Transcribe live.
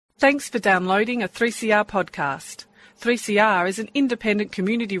Thanks for downloading a 3CR podcast. 3CR is an independent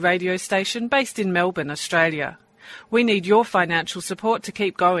community radio station based in Melbourne, Australia. We need your financial support to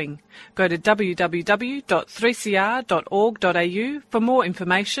keep going. Go to www.3cr.org.au for more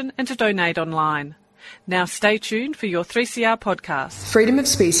information and to donate online. Now stay tuned for your 3CR podcast. Freedom of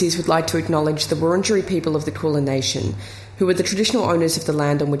Species would like to acknowledge the Wurundjeri people of the Kulin Nation, who are the traditional owners of the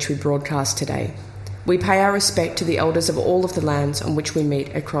land on which we broadcast today. We pay our respect to the elders of all of the lands on which we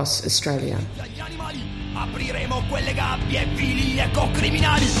meet across Australia. Apriremo quelle gabbie vili e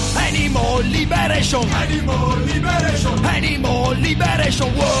criminali. Animal liberation, animal liberation, animal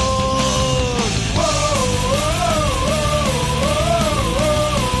liberation. Whoa,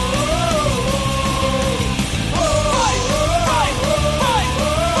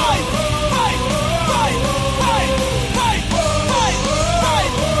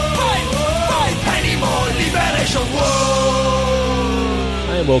 animal liberation.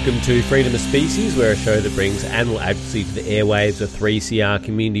 And welcome to Freedom of Species, we're a show that brings animal advocacy to the airwaves of 3CR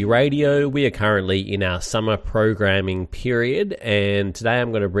Community Radio. We are currently in our summer programming period, and today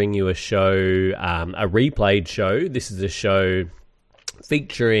I'm going to bring you a show, a replayed show. This is a show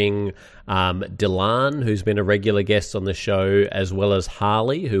featuring Dilan, who's been a regular guest on the show, as well as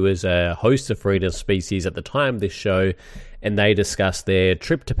Harley, who is a host of Freedom of Species at the time of this show, and they discuss their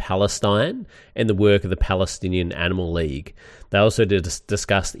trip to Palestine and the work of the Palestinian Animal League. They also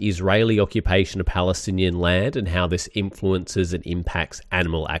discussed the Israeli occupation of Palestinian land and how this influences and impacts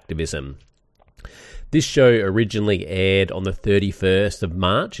animal activism. This show originally aired on the 31st of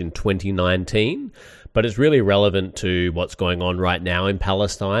March in 2019, but it's really relevant to what's going on right now in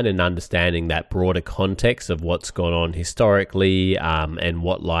Palestine and understanding that broader context of what's gone on historically and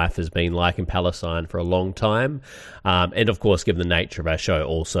what life has been like in Palestine for a long time. And of course, given the nature of our show,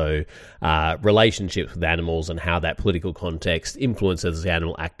 also relationships with animals and how that political context influences the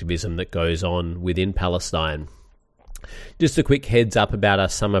animal activism that goes on within Palestine. Just a quick heads up about our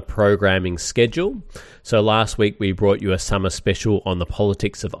summer programming schedule. So last week we brought you a summer special on the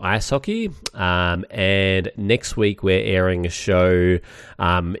politics of ice hockey, and next week we're airing a show,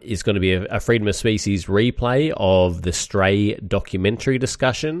 is going to be a Freedom of Species replay of the Stray documentary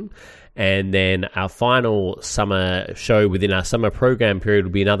discussion. And then our final summer show within our summer program period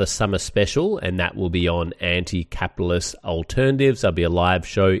will be another summer special, and that will be on anti-capitalist alternatives. There'll be a live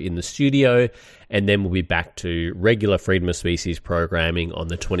show in the studio, and then we'll be back to regular Freedom of Species programming on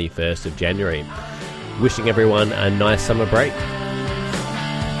the 21st of January. Wishing everyone a nice summer break.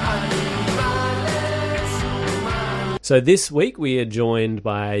 So this week we are joined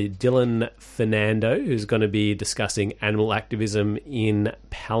by Dilan Fernando, who's going to be discussing animal activism in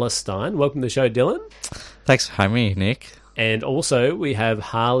Palestine. Welcome to the show, Dilan. Thanks for having me, Nick. And also we have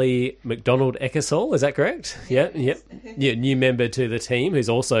Harley McDonald-Eckersall, is that correct? Yep. New member to the team who's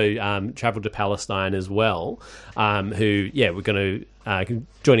also travelled to Palestine as well, we're going to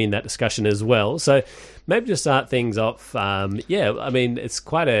join in that discussion as well. So maybe to start things off, it's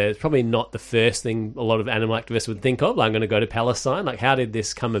probably not the first thing a lot of animal activists would think of. I'm going to go to Palestine. Like, how did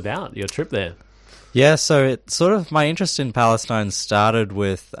this come about, your trip there? Yeah, so my interest in Palestine started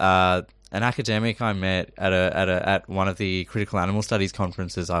with an academic I met at one of the critical animal studies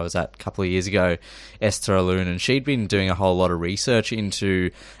conferences I was at a couple of years ago, Esther Alun, and she'd been doing a whole lot of research into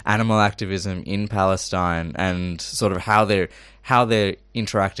animal activism in Palestine and sort of how they're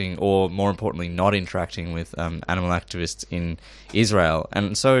interacting, or more importantly, not interacting with animal activists in Israel.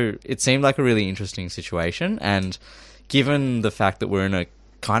 And so it seemed like a really interesting situation. And given the fact that we're in a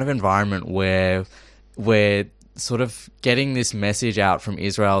kind of environment where we're sort of getting this message out from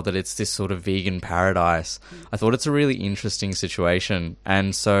Israel that it's this sort of vegan paradise, I thought it's a really interesting situation.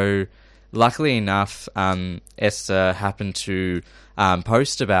 And so luckily enough, Esther happened to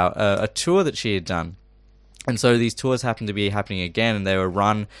post about a tour that she had done. And so these tours happened to be happening again, and they were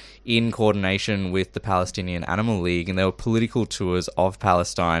run in coordination with the Palestinian Animal League, and they were political tours of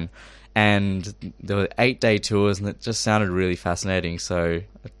Palestine. And there were 8-day tours, and it just sounded really fascinating. So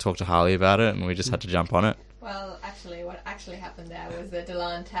I talked to Harley about it, and we just had to jump on it. Well, actually, what actually happened there was that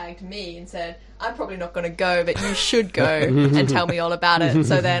Dilan tagged me and said, I'm probably not going to go, but you should go and tell me all about it.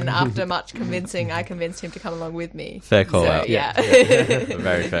 So then, after much convincing, I convinced him to come along with me. Fair call out. Yeah.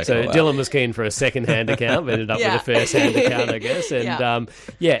 Very fair So call Dylan out. was keen for a second-hand account, but ended up with a first-hand account, I guess. And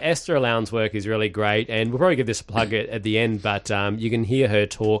Esther Alun's work is really great. And we'll probably give this a plug at the end, but you can hear her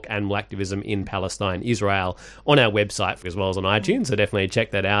talk, Animal Activism in Palestine, Israel, on our website as well as on iTunes. So definitely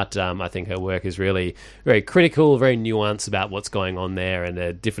check that out. I think her work is really very critical, very nuanced about what's going on there and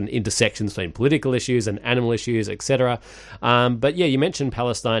the different intersections between political issues and animal issues, etc. You mentioned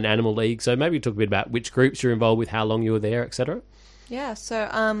Palestine Animal League, so maybe talk a bit about which groups you're involved with, how long you were there, etc. Yeah, so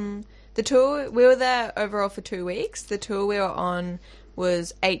the tour, we were there overall for 2 weeks. The tour we were on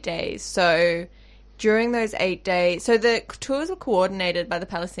was 8 days. So during those 8 days, so the tours were coordinated by the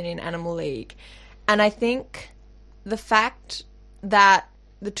Palestinian Animal League. And I think the fact that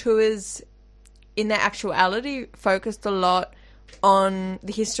the tours in their actuality focused a lot on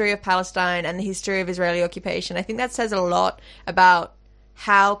the history of Palestine and the history of Israeli occupation, I think that says a lot about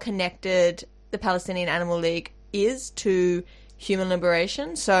how connected the Palestinian Animal League is to human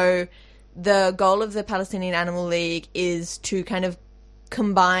liberation. So the goal of the Palestinian Animal League is to kind of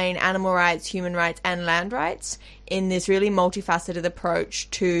combine animal rights, human rights, and land rights in this really multifaceted approach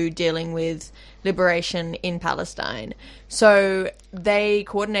to dealing with liberation in Palestine. So they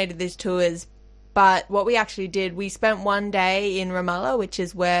coordinated these tours, but what we actually did, we spent 1 day in Ramallah, which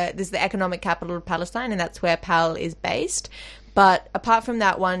is where this is the economic capital of Palestine, and that's where PAL is based. But apart from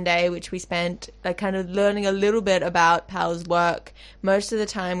that 1 day, which we spent kind of learning a little bit about PAL's work, most of the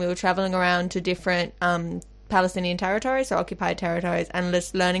time we were traveling around to different Palestinian territories, or occupied territories, and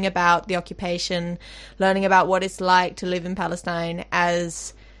just learning about the occupation, learning about what it's like to live in Palestine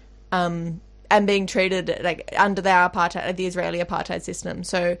as and being treated like under the Israeli apartheid system.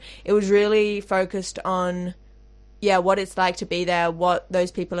 So it was really focused on what it's like to be there, what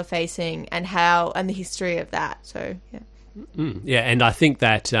those people are facing, and the history of that. So Yeah, and I think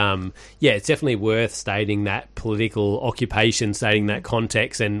that, it's definitely worth stating that political occupation, stating that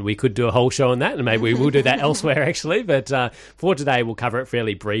context, and we could do a whole show on that, and maybe we will do that elsewhere, actually, but for today we'll cover it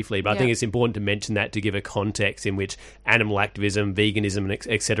fairly briefly, but I think it's important to mention that to give a context in which animal activism, veganism,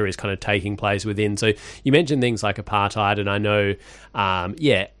 et cetera, is kind of taking place within. So you mentioned things like apartheid, and I know,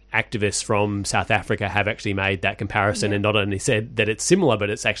 activists from South Africa have actually made that comparison and not only said that it's similar, but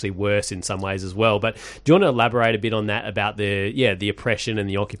it's actually worse in some ways as well. But do you want to elaborate a bit on that, about the oppression and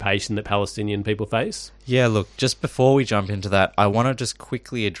the occupation that Palestinian people face? Yeah, look, just before we jump into that, I want to just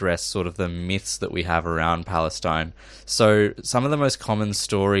quickly address sort of the myths that we have around Palestine. So some of the most common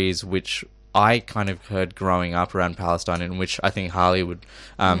stories which I kind of heard growing up around Palestine, in which I think Harley would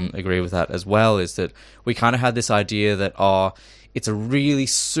agree with that as well, is that we kind of had this idea that, it's a really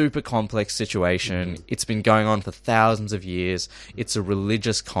super complex situation. It's been going on for thousands of years. It's a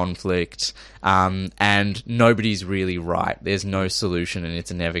religious conflict, and nobody's really right. There's no solution, and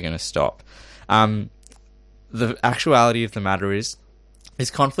it's never going to stop. The actuality of the matter is, this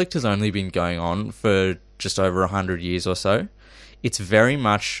conflict has only been going on for just over 100 years or so. It's very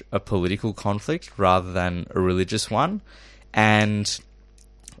much a political conflict rather than a religious one, and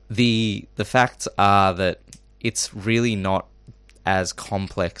the facts are that it's really not as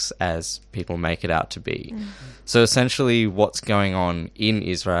complex as people make it out to be. So essentially what's going on in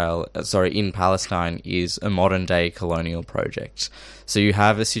in Palestine is a modern day colonial project. So you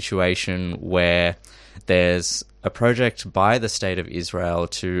have a situation where there's a project by the state of Israel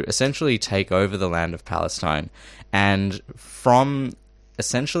to essentially take over the land of Palestine, and from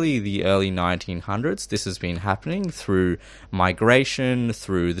essentially the early 1900s, this has been happening through migration,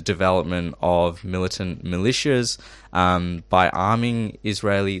 through the development of militant militias, by arming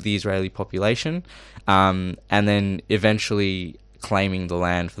the Israeli population, and then eventually claiming the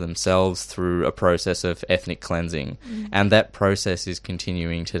land for themselves through a process of ethnic cleansing. And that process is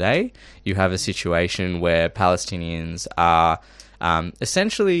continuing today. You have a situation where Palestinians are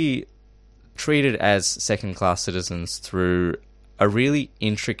essentially treated as second-class citizens through a really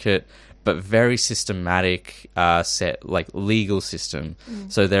intricate but very systematic legal system.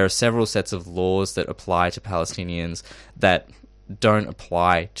 So there are several sets of laws that apply to Palestinians that don't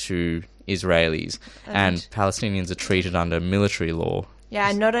apply to Israelis, and Palestinians are treated under military law. Yeah,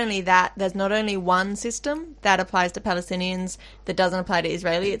 and not only that, there's not only one system that applies to Palestinians that doesn't apply to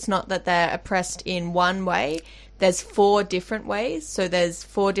Israeli. It's not that they're oppressed in one way. There's 4 different ways. So there's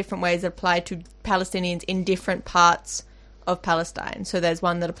 4 different ways that apply to Palestinians in different parts of Palestine. So there's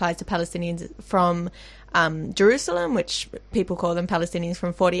one that applies to Palestinians from Jerusalem, which people call them Palestinians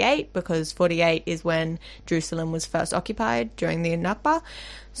from 48, because 48 is when Jerusalem was first occupied during the Nakba.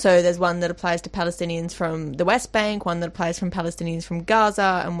 So there's one that applies to Palestinians from the West Bank, one that applies from Palestinians from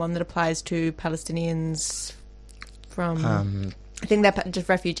Gaza, and one that applies to Palestinians from I think they're just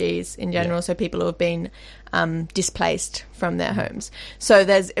refugees in general, so people who have been displaced from their homes. So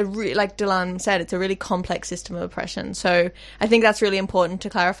there's, like Dilan said, it's a really complex system of oppression. So I think that's really important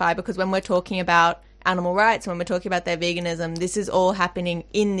to clarify, because when we're talking about animal rights, when we're talking about their veganism, this is all happening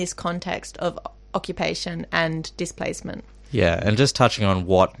in this context of occupation and displacement. Yeah, and just touching on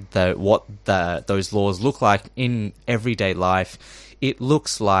what those laws look like in everyday life it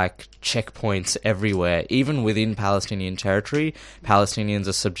looks like checkpoints everywhere. Even within Palestinian territory, Palestinians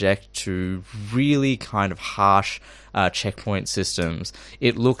are subject to really kind of harsh checkpoint systems.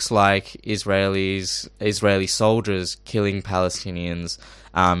 It looks like Israeli soldiers killing Palestinians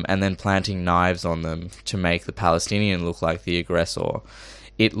and then planting knives on them to make the Palestinian look like the aggressor.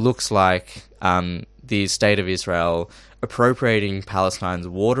 It looks like the State of Israel appropriating Palestine's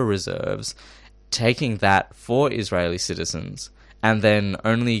water reserves, taking that for Israeli citizens, and then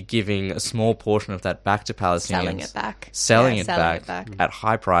only giving a small portion of that back to Palestinians. Selling it back at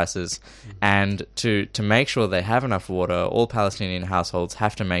high prices. And to make sure they have enough water, all Palestinian households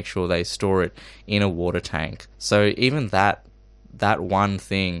have to make sure they store it in a water tank. So even that one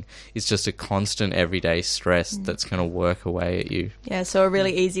thing is just a constant everyday stress that's going to work away at you. Yeah, so a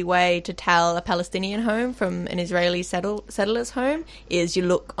really easy way to tell a Palestinian home from an Israeli settler's home is you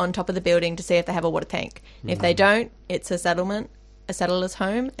look on top of the building to see if they have a water tank. And if they don't, it's a settler's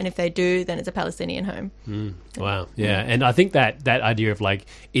home, and if they do, then it's a Palestinian home. Wow, yeah. And I think that idea of like,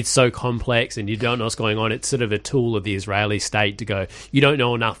 it's so complex and you don't know what's going on, it's sort of a tool of the Israeli state to go, you don't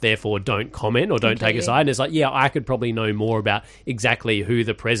know enough, therefore don't comment or don't take a side. And it's like, yeah, I could probably know more about exactly who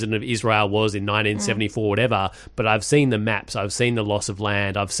the president of Israel was in 1974, whatever, but I've seen the maps, I've seen the loss of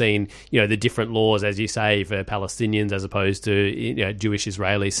land, I've seen, the different laws, as you say, for Palestinians as opposed to Jewish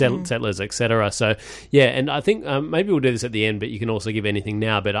Israeli settlers, etc. So, yeah, and I think maybe we'll do this at the end, but you can also give anything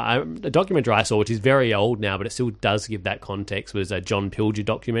now, but a documentary I saw, which is very old now, but it still does give that context, was a John Pilger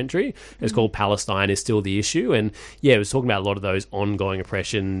documentary. It's called Palestine is Still the Issue, and it was talking about a lot of those ongoing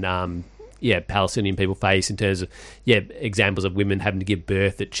oppression Palestinian people face in terms of examples of women having to give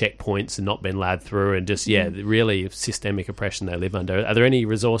birth at checkpoints and not being allowed through, and just really systemic oppression they live under. Are there any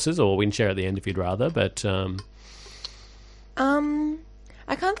resources, or we can share at the end if you'd rather, but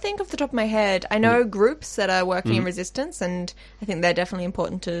I can't think off the top of my head. I know groups that are working in resistance, and I think they're definitely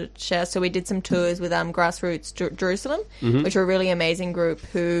important to share. So we did some tours with Grassroots Jerusalem, which are a really amazing group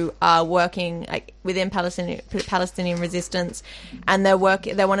who are working within Palestinian resistance, and they're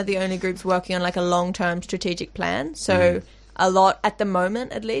one of the only groups working on like a long-term strategic plan. So a lot, at the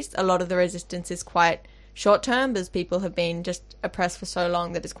moment at least, a lot of the resistance is quite short-term because people have been just oppressed for so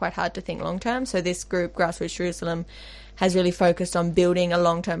long that it's quite hard to think long-term. So this group, Grassroots Jerusalem, has really focused on building a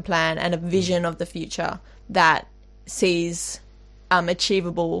long-term plan and a vision of the future that sees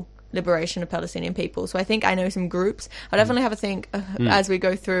achievable liberation of Palestinian people. So I think I know some groups. I'll definitely have a think as we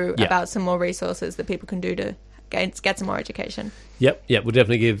go through about some more resources that people can do to get some more education. Yep, we'll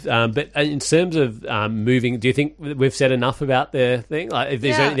definitely give. But in terms of moving, do you think we've said enough about the thing? Like, if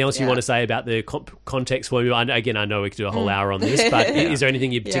there's anything else you want to say about the context for me, again, I know we could do a whole hour on this, but is there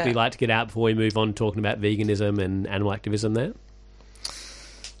anything you'd particularly like to get out before we move on talking about veganism and animal activism there?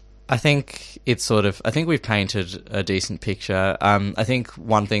 I think we've painted a decent picture. I think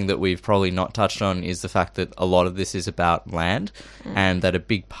one thing that we've probably not touched on is the fact that a lot of this is about land, and that a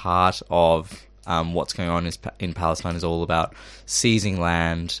big part of what's going on in Palestine is all about seizing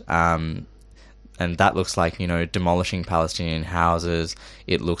land, and that looks like, demolishing Palestinian houses.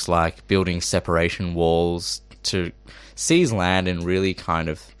 It looks like building separation walls to seize land in really kind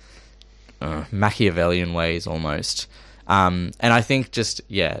of Machiavellian ways almost. And I think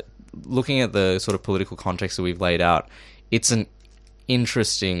looking at the sort of political context that we've laid out, it's an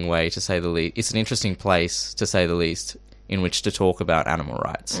interesting way, to say the least. It's an interesting place, to say the least, in which to talk about animal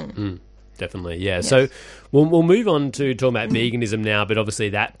rights. Definitely, yeah. Yes. So we'll move on to talking about veganism now, but obviously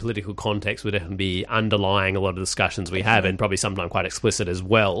that political context would definitely be underlying a lot of the discussions we have, and probably sometimes quite explicit as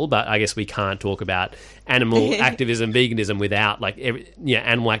well. But I guess we can't talk about animal activism, veganism without,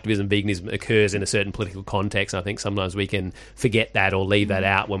 animal activism, veganism occurs in a certain political context. And I think sometimes we can forget that or leave that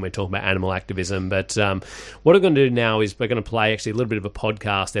out when we're talking about animal activism. But what we're going to do now is we're going to play actually a little bit of a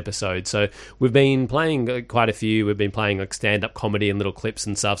podcast episode. So we've been playing quite a few. We've been playing like stand-up comedy and little clips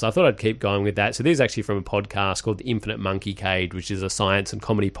and stuff. So I thought I'd keep going with that. So this is actually from a podcast called The Infinite Monkey Cage, which is a science and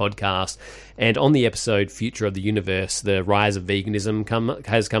comedy podcast. And on the episode Future of the Universe, the rise of veganism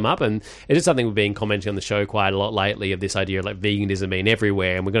has come up, and it is something we've been commenting on the show quite a lot lately, of this idea of like veganism being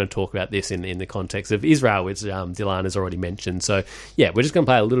everywhere, and we're going to talk about this in the context of Israel, which Dilan has already mentioned. So yeah, we're just going to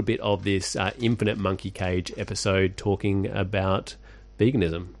play a little bit of this Infinite Monkey Cage episode talking about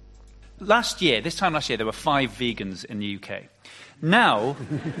veganism. This time last year, there were 5 vegans in the UK. Now,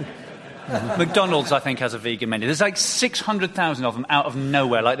 McDonald's, I think, has a vegan menu. There's like 600,000 of them out of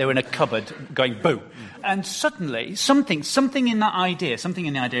nowhere, like they were in a cupboard going boo. And suddenly, something in that idea, something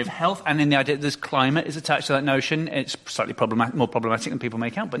in the idea of health and in the idea that there's climate is attached to that notion. It's slightly more problematic than people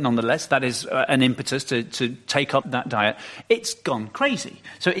make out, but nonetheless, that is an impetus to take up that diet. It's gone crazy.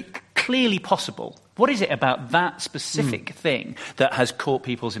 So it clearly possible. What is it about that specific thing that has caught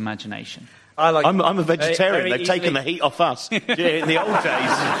people's imagination? I'm a vegetarian. They've taken the heat off us. In the old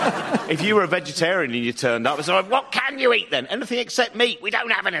days, if you were a vegetarian and you turned up, it's like, what can you eat then? Anything except meat. We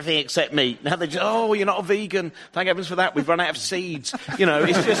don't have anything except meat. Now they just, you're not a vegan. Thank heavens for that. We've run out of seeds.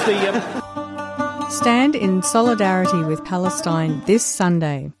 It's just the... Stand in solidarity with Palestine this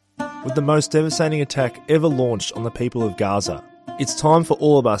Sunday. With the most devastating attack ever launched on the people of Gaza, it's time for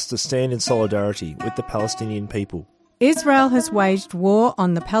all of us to stand in solidarity with the Palestinian people. Israel has waged war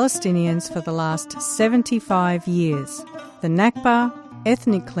on the Palestinians for the last 75 years. The Nakba,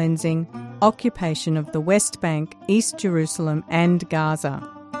 ethnic cleansing, occupation of the West Bank, East Jerusalem and Gaza.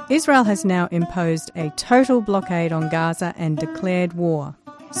 Israel has now imposed a total blockade on Gaza and declared war,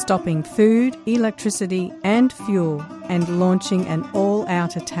 stopping food, electricity and fuel and launching an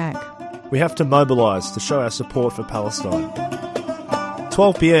all-out attack. We have to mobilise to show our support for Palestine.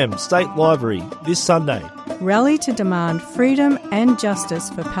 12 p.m, State Library, this Sunday. Rally to demand freedom and justice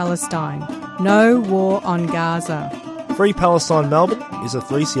for Palestine. No war on Gaza. Free Palestine Melbourne is a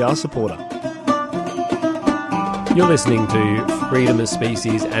 3CR supporter. You're listening to Freedom of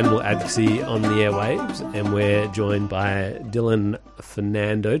Species Animal Advocacy on the airwaves, and we're joined by Dilan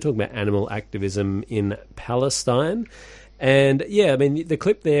Fernando talking about animal activism in Palestine. And yeah, I mean, the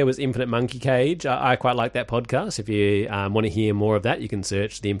clip there was Infinite Monkey Cage. I quite like that podcast. If you want to hear more of that, you can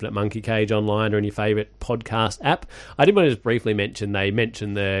search the Infinite Monkey Cage online or in your favourite podcast app. I did want to just briefly mention, they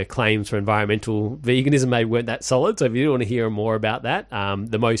mentioned the claims for environmental veganism maybe weren't that solid. So if you do want to hear more about that,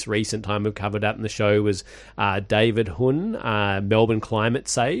 the most recent time we've covered up in the show was David Hun, Melbourne Climate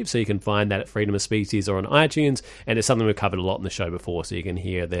Save. So you can find that at Freedom of Species or on iTunes. And it's something we've covered a lot in the show before. So you can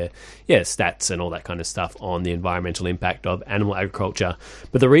hear the stats and all that kind of stuff on the environmental impact of animal agriculture.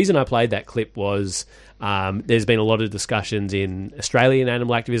 But the reason I played that clip was there's been a lot of discussions in Australian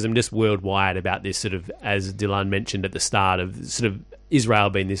animal activism, just worldwide, about this sort of, as Dilan mentioned at the start, of sort of Israel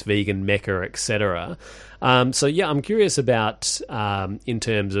being this vegan mecca, etc. So yeah, I'm curious about in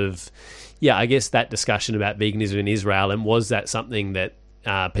terms of, I guess that discussion about veganism in Israel, and was that something that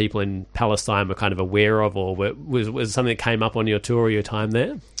people in Palestine were kind of aware of, or was it something that came up on your tour or your time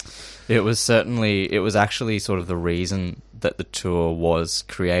there? It was actually sort of the reason that the tour was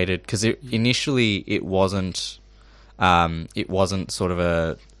created, because initially it wasn't sort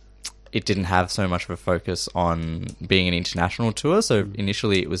of it didn't have so much of a focus on being an international tour. So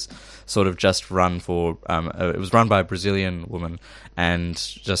initially it was sort of just run by a Brazilian woman and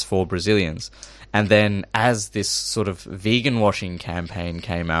just for Brazilians. And then as this sort of vegan washing campaign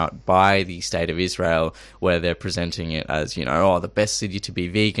came out by the State of Israel, where they're presenting it as, the best city to be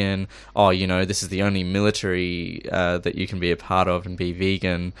vegan, this is the only military that you can be a part of and be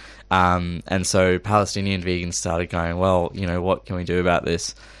vegan. And so Palestinian vegans started going, well, what can we do about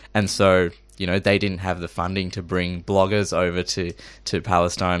this? And so, they didn't have the funding to bring bloggers over to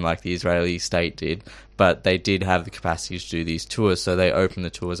Palestine like the Israeli state did, but they did have the capacity to do these tours, so they opened the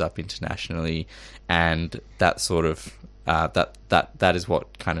tours up internationally, and that sort of that is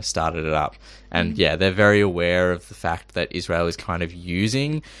what kind of started it up. And yeah, they're very aware of the fact that Israel is kind of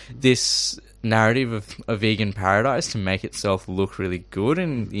using this narrative of a vegan paradise to make itself look really good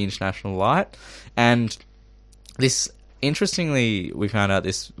in the international light. And this, interestingly, we found out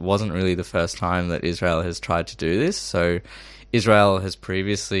this wasn't really the first time that Israel has tried to do this. So Israel has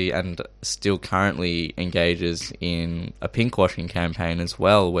previously and still currently engages in a pinkwashing campaign as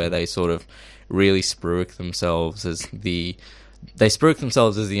well, where they sort of really spruik themselves as the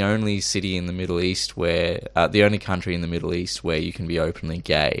only city in the Middle East where the only country in the Middle East where you can be openly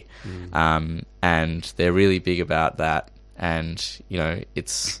gay. And they're really big about that. And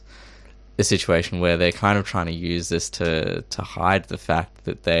it's a situation where they're kind of trying to use this to hide the fact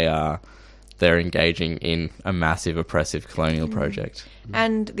that they're engaging in a massive oppressive colonial project.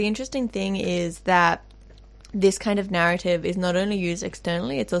 And the interesting thing is that this kind of narrative is not only used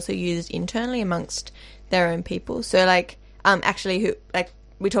externally, it's also used internally amongst their own people. So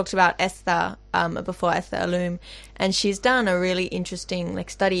we talked about Esther before, Esther Alum, and she's done a really interesting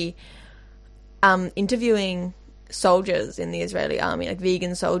study interviewing soldiers in the Israeli army,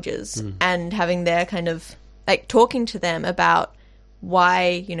 vegan soldiers, and having their kind of talking to them about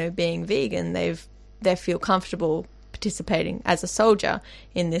why, being vegan, they feel comfortable participating as a soldier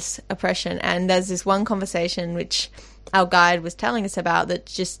in this oppression. And there's this one conversation which our guide was telling us about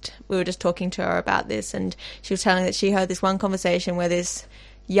we were just talking to her about this, and she was telling that she heard this one conversation where this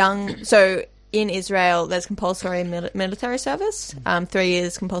so in Israel there's compulsory military service, 3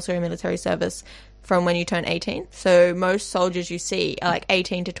 years compulsory military service from when you turn 18. So most soldiers you see are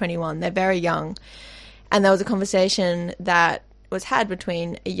 18 to 21. They're very young. And there was a conversation that was had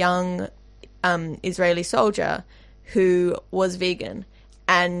between a young Israeli soldier who was vegan.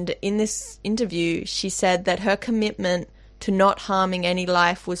 And in this interview, she said that her commitment to not harming any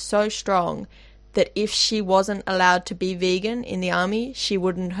life was so strong that if she wasn't allowed to be vegan in the army, she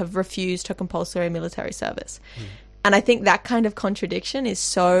wouldn't have refused her compulsory military service. And I think that kind of contradiction is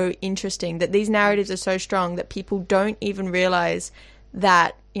so interesting, that these narratives are so strong that people don't even realize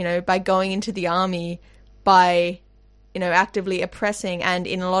that, you know, by going into the army, by, you know, actively oppressing and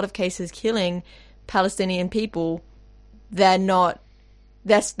in a lot of cases killing Palestinian people,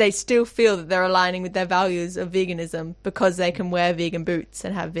 they still feel that they're aligning with their values of veganism because they can wear vegan boots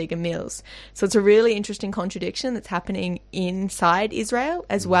and have vegan meals. So it's a really interesting contradiction that's happening inside Israel,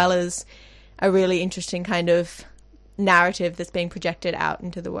 as well as a really interesting kind of narrative that's being projected out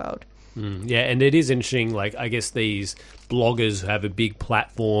into the world. Yeah, and it is interesting, like, I guess these bloggers who have a big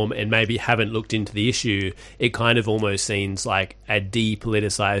platform and maybe haven't looked into the issue, it kind of almost seems like a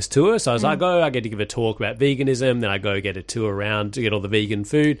depoliticized tour. So I was like, I get to give a talk about veganism, then I go get a tour around to get all the vegan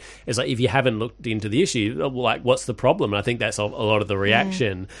food. It's like, if you haven't looked into the issue, like, what's the problem? And I think that's a lot of the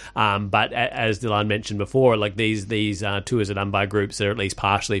reaction. But as Dilan mentioned before, like, these tours are done by groups that are at least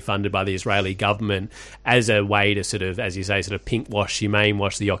partially funded by the Israeli government as a way to sort of, as you say, sort of pink wash, humane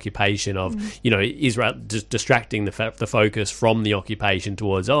wash the occupation of, you know, Israel, just distracting the focus from the occupation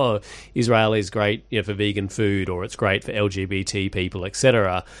towards, Israel is great, you know, for vegan food, or it's great for LGBT people,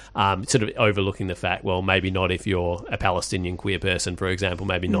 etc. Sort of overlooking the fact, well, maybe not if you're a Palestinian queer person, for example,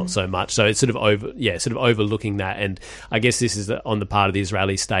 maybe not so much. So it's sort of overlooking that. And I guess this is on the part of the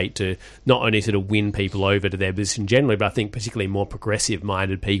Israeli state to not only sort of win people over to their position generally, but I think particularly more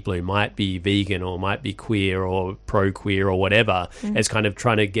progressive-minded people who might be vegan or might be queer or pro-queer or whatever, as kind of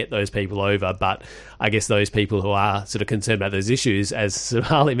trying to get those people over. But I guess those people who are sort of concerned about those issues, as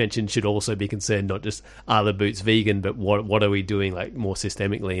Harley mentioned, should also be concerned, not just are the boots vegan, but what are we doing, like, more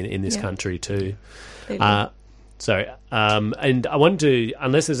systemically in this country too. And I wanted to,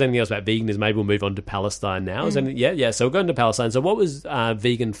 unless there's anything else about veganism, maybe we'll move on to Palestine now. So we're going to Palestine. So what was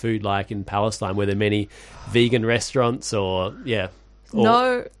vegan food like in Palestine? Were there many vegan restaurants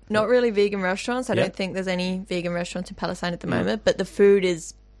No, not really vegan restaurants. I don't think there's any vegan restaurants in Palestine at the moment, but the food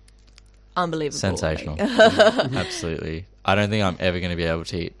is unbelievable. Sensational. Absolutely. I don't think I'm ever going to be able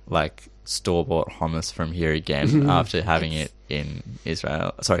to eat, like, store-bought hummus from here again after having it in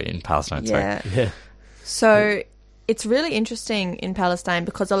Palestine. Yeah. So it's really interesting in Palestine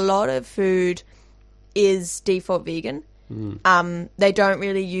because a lot of food is default vegan. They don't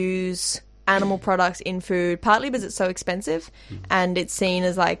really use animal products in food, partly because it's so expensive and it's seen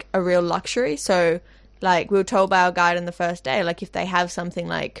as, like, a real luxury. So, like, we were told by our guide on the first day, like, if they have something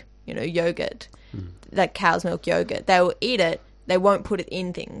like, you know, yogurt, like cow's milk yogurt, they will eat it. They won't put it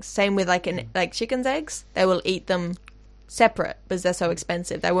in things. Same with like chicken's eggs. They will eat them separate because they're so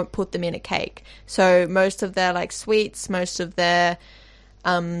expensive. They won't put them in a cake. So most of their, like, sweets, most of their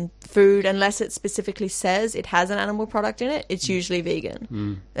food, unless it specifically says it has an animal product in it, it's usually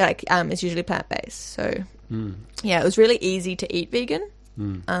vegan. Like, it's usually plant-based. So yeah, it was really easy to eat vegan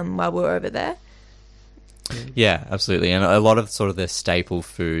while we were over there. Yeah, absolutely. And a lot of sort of their staple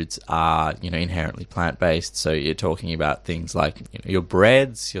foods are, you know, inherently plant-based. So you're talking about things like, you know, your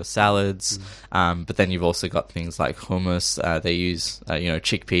breads, your salads, but then you've also got things like hummus. They use,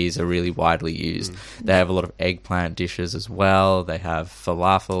 chickpeas are really widely used. They have a lot of eggplant dishes as well. They have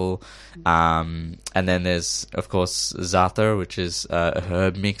falafel. And then there's, of course, za'atar, which is a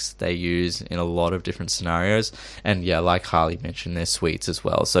herb mix they use in a lot of different scenarios. And yeah, like Harley mentioned, there's sweets as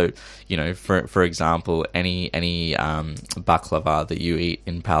well. So, you know, for example, any baklava that you eat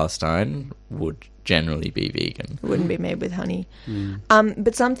in Palestine would generally be vegan. It wouldn't be made with honey.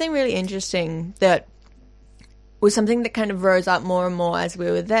 But something really interesting that was something that kind of rose up more and more as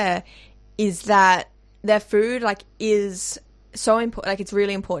we were there is that their food, like, is so important. Like, it's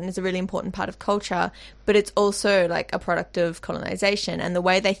really important. It's a really important part of culture, but it's also, like, a product of colonization, and the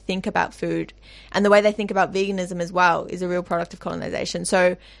way they think about food and the way they think about veganism as well is a real product of colonization.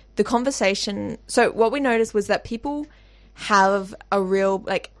 So the conversation, so what we noticed was that people have a real,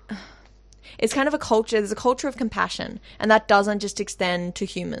 like, it's kind of a culture, there's a culture of compassion, and that doesn't just extend to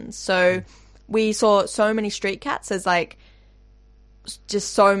humans. So we saw so many street cats. There's, like,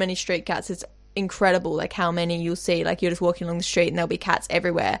 just so many street cats. It's incredible, like, how many you'll see. Like, you're just walking along the street and there'll be cats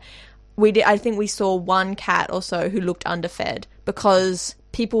everywhere. I think we saw one cat also who looked underfed, because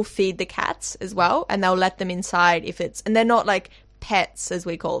people feed the cats as well, and they'll let them inside and they're not, like, pets as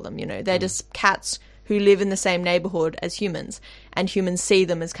we call them, you know, they're just cats who live in the same neighborhood as humans, and humans see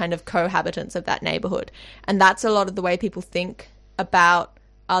them as kind of cohabitants of that neighborhood. And that's a lot of the way people think about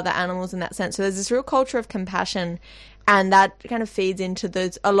other animals in that sense. So there's this real culture of compassion, And that kind of feeds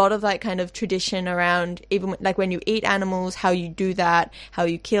into a lot of like kind of tradition around even like when you eat animals, how you do that, how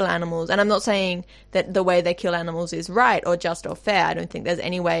you kill animals. And I'm not saying that the way they kill animals is right or just or fair. I don't think there's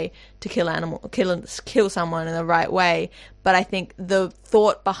any way to kill someone in the right way. But I think the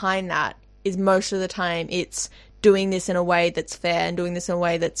thought behind that is most of the time it's doing this in a way that's fair and doing this in a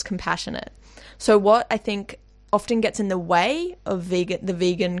way that's compassionate. So what I think often gets in the way of the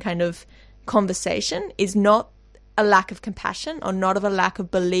vegan kind of conversation is not a lack of compassion or not of a lack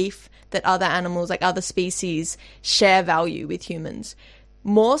of belief that other animals, like other species, share value with humans.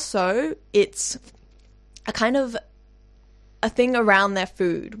 More so, it's a kind of a thing around their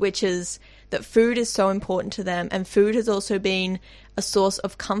food, which is that food is so important to them, and food has also been a source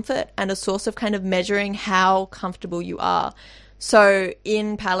of comfort and a source of kind of measuring how comfortable you are. So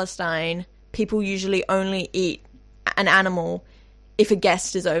in Palestine, people usually only eat an animal if a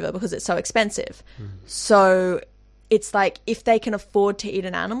guest is over because it's so expensive. So it's like if they can afford to eat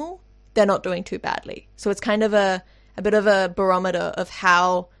an animal, they're not doing too badly. So it's kind of a bit of a barometer of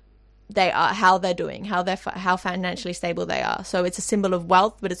how they're doing, how financially stable they are. So it's a symbol of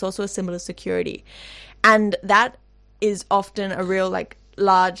wealth, but it's also a symbol of security. And that is often a real like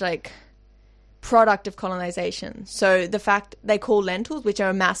large like product of colonization. So the fact they call lentils, which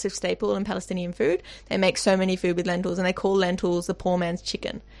are a massive staple in Palestinian food, they make so many food with lentils, and they call lentils the poor man's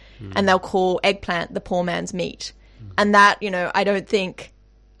chicken. And they'll call eggplant the poor man's meat. And that,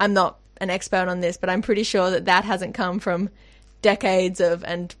 I'm not an expert on this, but I'm pretty sure that hasn't come from decades of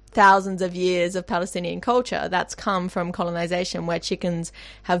and thousands of years of Palestinian culture. That's come from colonization, where chickens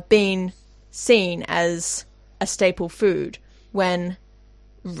have been seen as a staple food when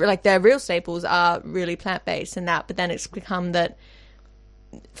like their real staples are really plant-based and that, but then it's become that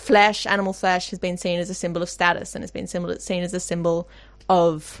animal flesh has been seen as a symbol of status, and it's been seen as a symbol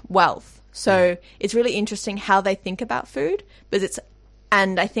of wealth. So it's really interesting how they think about food,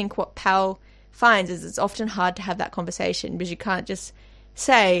 and I think what Pal finds is it's often hard to have that conversation because you can't just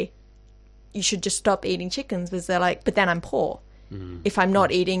say you should just stop eating chickens, because they're like, but then I'm poor. If I'm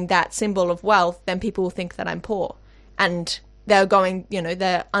not eating that symbol of wealth, then people will think that I'm poor. And they're going,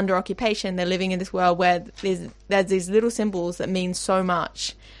 they're under occupation. They're living in this world where there's these little symbols that mean so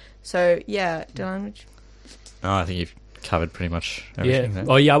much. So, yeah, Dilan. I think you've covered pretty much everything there.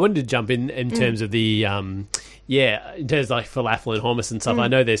 Oh, yeah, I wanted to jump in terms of the... in terms of like falafel and hummus and stuff, I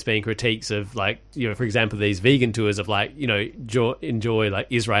know there's been critiques of like, for example, these vegan tours of like, enjoy like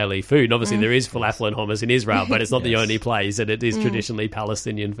Israeli food. And obviously there is falafel and hummus in Israel, but it's not the only place, and it is traditionally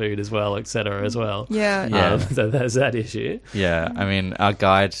Palestinian food as well, etc. as well. So there's that issue. Yeah, I mean, our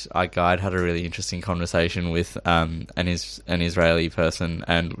guide had a really interesting conversation with an Israeli person,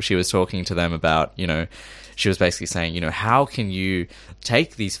 and she was talking to them about, she was basically saying, how can you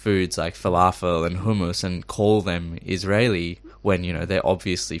take these foods like falafel and hummus and call them Israeli when, they're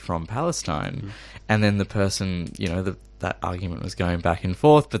obviously from Palestine? And then the person, that argument was going back and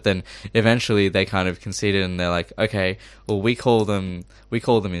forth, but then eventually they kind of conceded, and they're like, okay, well, we call them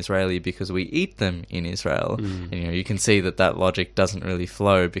Israeli because we eat them in Israel. And, you can see that logic doesn't really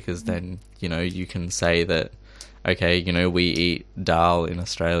flow, because then, you can say that, okay, we eat dal in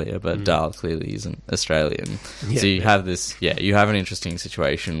Australia, but dal clearly isn't Australian. So you have you have an interesting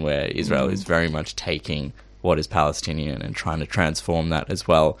situation where Israel is very much taking what is Palestinian and trying to transform that as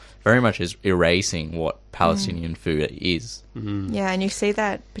well, very much as erasing what Palestinian food is. Yeah, and you see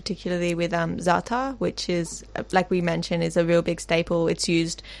that particularly with za'atar, which is, like we mentioned, is a real big staple. It's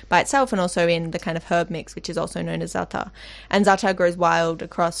used by itself and also in the kind of herb mix, which is also known as za'atar. And za'atar grows wild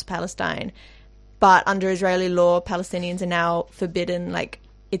across Palestine. But under Israeli law, Palestinians are now forbidden, like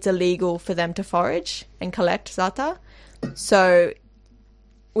it's illegal for them to forage and collect za'atar. So,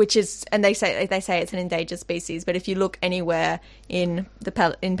 and they say it's an endangered species. But if you look anywhere in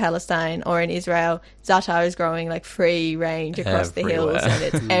Palestine or in Israel, za'atar is growing like free range across the hills, and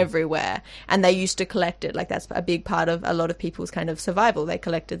it's everywhere. And they used to collect it. Like that's a big part of a lot of people's kind of survival. They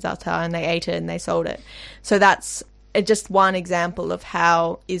collected za'atar and they ate it and they sold it. So that's just one example of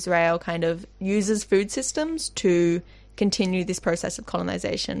how Israel kind of uses food systems to continue this process of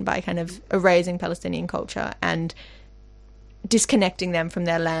colonization by kind of erasing Palestinian culture and disconnecting them from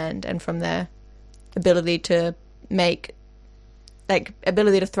their land and from their ability to make like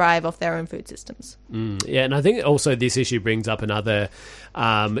ability to thrive off their own food systems. Yeah, and I think also this issue brings up another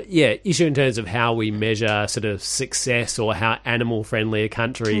issue in terms of how we measure sort of success or how animal-friendly a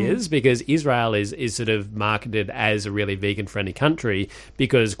country is, because Israel is sort of marketed as a really vegan-friendly country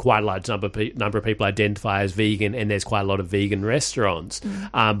because quite a large number of people identify as vegan, and there's quite a lot of vegan restaurants.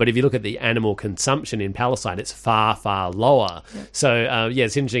 But if you look at the animal consumption in Palestine, it's far, far lower. Yep. So,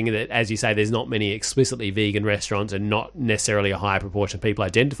 it's interesting that, as you say, there's not many explicitly vegan restaurants and not necessarily a high proportion of people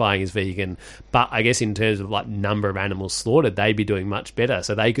identifying as vegan, but I guess in terms of like number of animals slaughtered, they'd be doing much better.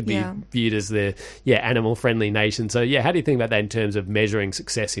 So they could be viewed as the animal-friendly nation. So, how do you think about that in terms of measuring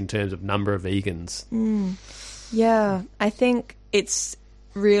success in terms of number of vegans? Yeah, I think it's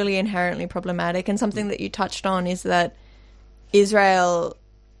really inherently problematic. And something that you touched on is that Israel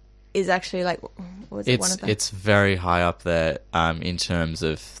is actually like, what was it? It's very high up there in terms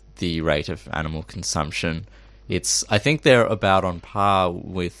of the rate of animal consumption. I think they're about on par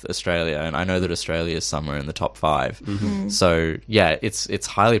with Australia, and I know that Australia is somewhere in the top 5. So, it's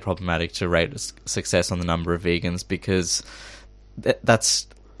highly problematic to rate success on the number of vegans, because that's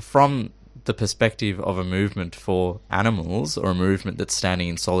from the perspective of a movement for animals, or a movement that's standing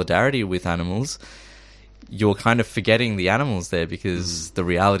in solidarity with animals. You're kind of forgetting the animals there, because the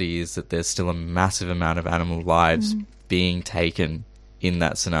reality is that there's still a massive amount of animal lives being taken in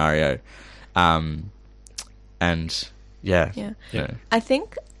that scenario. I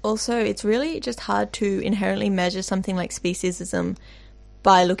think also it's really just hard to inherently measure something like speciesism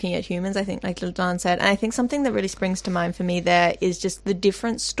by looking at humans, I think, like Dilan said. And I think something that really springs to mind for me there is just the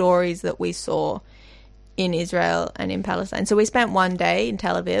different stories that we saw in Israel and in Palestine. So we spent one day in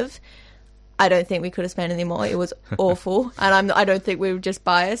Tel Aviv. I don't think we could have spent any more. It was awful. And I don't think we were just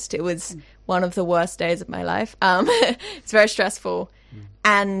biased. It was one of the worst days of my life. It's very stressful.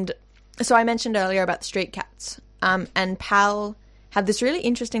 And so I mentioned earlier about the street cats. And PAL have this really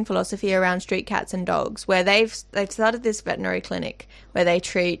interesting philosophy around street cats and dogs, where they've started this veterinary clinic where they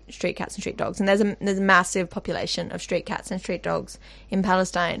treat street cats and street dogs. And there's a massive population of street cats and street dogs in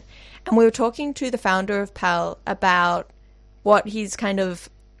Palestine. And we were talking to the founder of PAL about what he's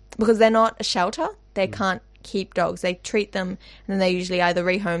because they're not a shelter, they can't keep dogs. They treat them, and then they usually either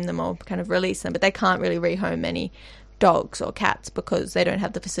rehome them or kind of release them, but they can't really rehome any dogs or cats because they don't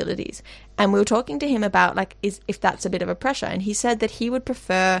have the facilities. And we were talking to him about if that's a bit of a pressure, and he said that he would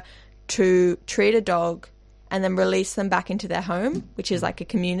prefer to treat a dog and then release them back into their home, which is like a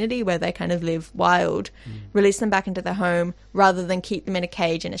community where they kind of live wild, release them back into their home rather than keep them in a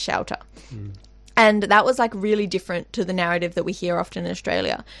cage in a shelter. And that was really different to the narrative that we hear often in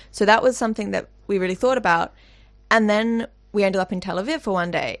Australia. So that was something that we really thought about. And then we ended up in Tel Aviv for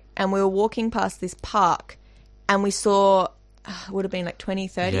one day, and we were walking past this park, and we saw, it would have been 20,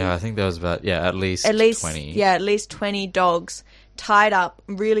 30. Yeah, I think there was about, at least 20. Yeah, at least 20 dogs tied up,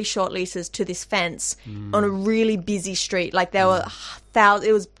 really short leashes, to this fence on a really busy street. There were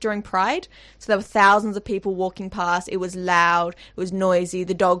it was during Pride, so there were thousands of people walking past. It was loud, it was noisy,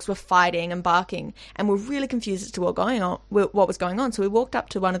 the dogs were fighting and barking, and we're really confused as to what was going on. So we walked up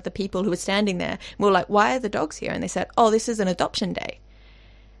to one of the people who was standing there, and we were like, why are the dogs here? And they said, oh, this is an adoption day.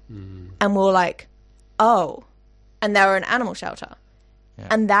 And we were like, oh. And they were an animal shelter. Yeah.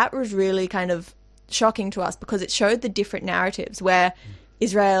 And that was really kind of shocking to us, because it showed the different narratives where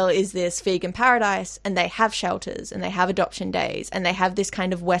Israel is this vegan paradise, and they have shelters, and they have adoption days, and they have this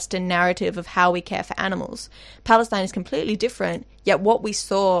kind of Western narrative of how we care for animals. Palestine is completely different, yet what we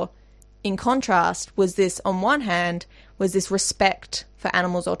saw in contrast was this, on one hand, was this respect for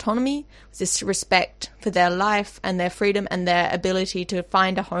animals' autonomy, was this respect for their life and their freedom and their ability to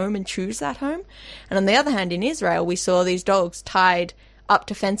find a home and choose that home. And on the other hand, in Israel, we saw these dogs tied up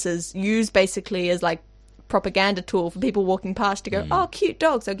to fences, used basically as propaganda tool for people walking past to go, oh, cute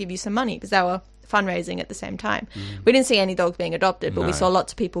dogs, I'll give you some money, because they were fundraising at the same time. We didn't see any dogs being adopted, but we saw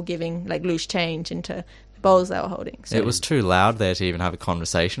lots of people giving loose change into the bowls they were holding. So. It was too loud there to even have a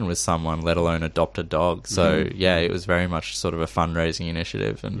conversation with someone, let alone adopt a dog. So it was very much sort of a fundraising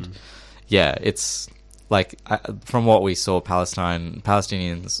initiative. And it's from what we saw,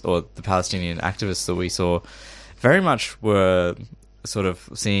 Palestinians, or the Palestinian activists that we saw, very much were sort of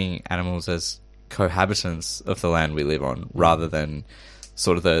seeing animals as cohabitants of the land we live on, rather than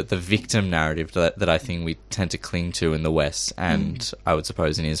sort of the victim narrative that I think we tend to cling to in the West, and I would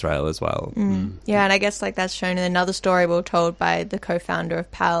suppose in Israel as well. Yeah, and I guess that's shown in another story we were told by the co-founder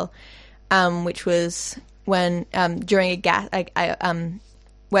of PAL, which was when during a gas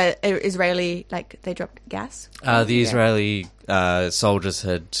where Israeli they dropped gas. The Israeli soldiers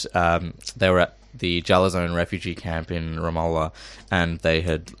they were at the Jalazone refugee camp in Ramallah, and they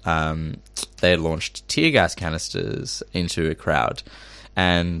had launched tear gas canisters into a crowd.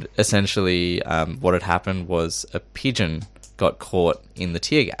 And essentially what had happened was a pigeon got caught in the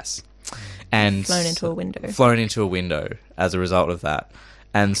tear gas. And flown into a window as a result of that.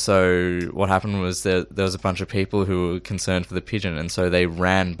 And so what happened was there was a bunch of people who were concerned for the pigeon, and so they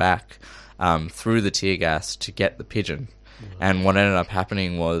ran back through the tear gas to get the pigeon. And what ended up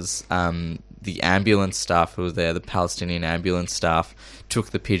happening was the ambulance staff who were there, the Palestinian ambulance staff, took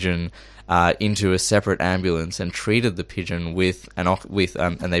the pigeon into a separate ambulance and treated the pigeon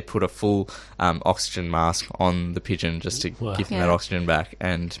and they put a full oxygen mask on the pigeon just to give them that oxygen back,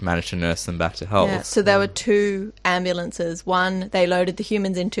 and managed to nurse them back to health. Yeah, so there were 2 ambulances. One they loaded the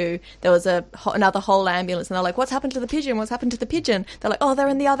humans into. There was another whole ambulance, and they're like, "What's happened to the pigeon? What's happened to the pigeon?" They're like, "Oh, they're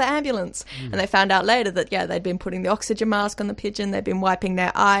in the other ambulance." And they found out later that they'd been putting the oxygen mask on the pigeon. They'd been wiping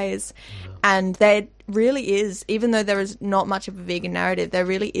their eyes, and they really is, even though there is not much of a vegan narrative, there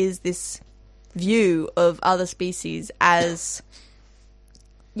really is this view of other species as,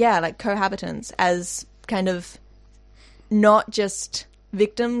 like cohabitants, as kind of not just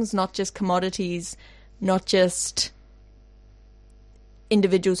victims, not just commodities, not just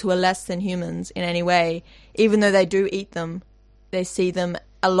individuals who are less than humans in any way. Even though they do eat them, they see them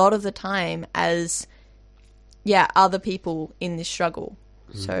a lot of the time as, other people in this struggle.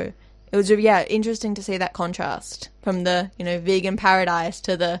 So it was, interesting to see that contrast from the, vegan paradise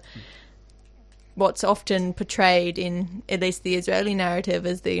to the what's often portrayed in at least the Israeli narrative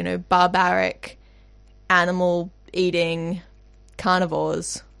as the, barbaric, animal-eating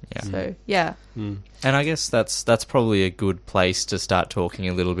carnivores. Yeah. So, yeah. And I guess that's probably a good place to start talking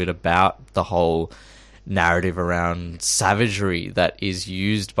a little bit about the whole narrative around savagery that is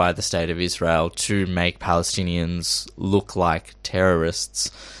used by the State of Israel to make Palestinians look like terrorists.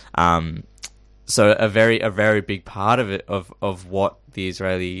 So a very big part of it, of what the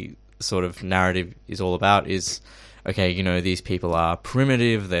Israeli sort of narrative is all about is, okay, these people are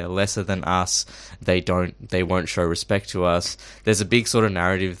primitive, they're lesser than us, they won't show respect to us. There's a big sort of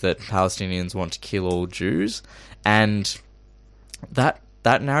narrative that Palestinians want to kill all Jews, and that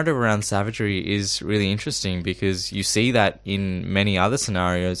narrative around savagery is really interesting because you see that in many other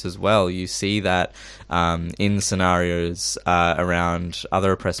scenarios as well. You see that in scenarios around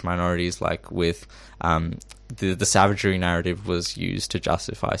other oppressed minorities, like with the savagery narrative was used to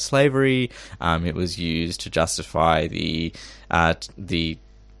justify slavery. It was used to justify the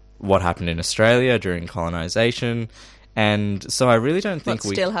what happened in Australia during colonisation. And so I really don't think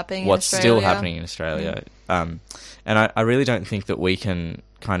what's still happening in Australia. And I really don't think that we can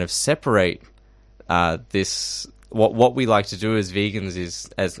kind of separate this. What we like to do as vegans is,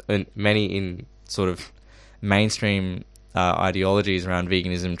 as many in sort of mainstream ideologies around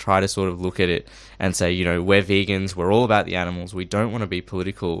veganism try to sort of look at it and say, we're vegans, we're all about the animals, we don't want to be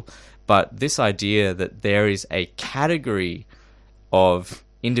political. But this idea that there is a category of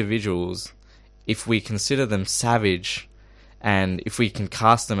individuals, if we consider them savage, and if we can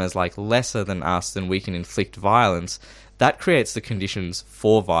cast them as like lesser than us, then we can inflict violence, that creates the conditions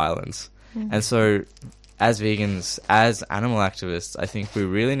for violence. And so as vegans, as animal activists, I think we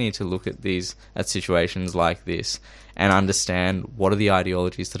really need to look at situations like this and understand what are the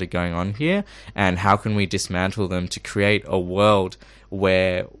ideologies that are going on here and how can we dismantle them to create a world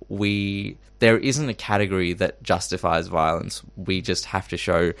where there isn't a category that justifies violence. We just have to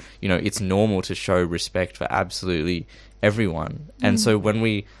show, it's normal to show respect for absolutely everyone. And so when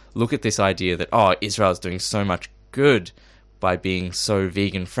we look at this idea that, Israel's doing so much good by being so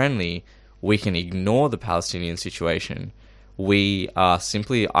vegan friendly, we can ignore the Palestinian situation. We are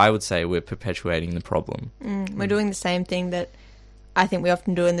simply, I would say, we're perpetuating the problem. We're doing the same thing that I think we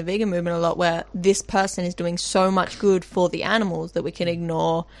often do in the vegan movement a lot, where this person is doing so much good for the animals that we can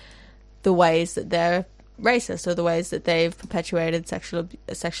ignore the ways that they're racist or the ways that they've perpetuated sexual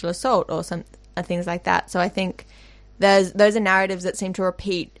assault or some things like that. So I think those are narratives that seem to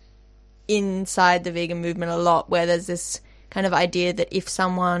repeat inside the vegan movement a lot, where there's this kind of idea that if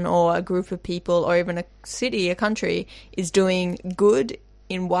someone or a group of people or even a city, a country, is doing good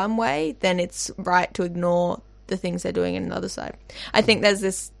in one way, then it's right to ignore the things they're doing in another side. I think there's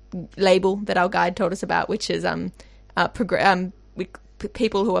this label that our guide told us about, which is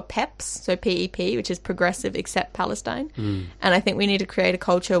people who are PEPs, so PEP, which is Progressive Except Palestine. And I think we need to create a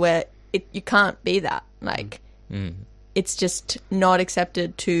culture where you can't be that. It's just not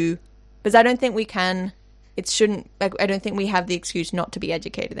accepted to... Because I don't think we can... I don't think we have the excuse not to be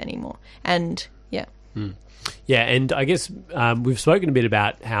educated anymore. And, yeah. Yeah, and I guess we've spoken a bit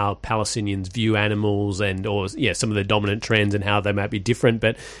about how Palestinians view animals or some of the dominant trends and how they might be different.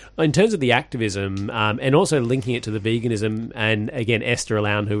 But in terms of the activism and also linking it to the veganism, and again, Esther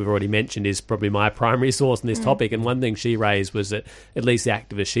Alaun, who we've already mentioned, is probably my primary source on this topic. And one thing she raised was that at least the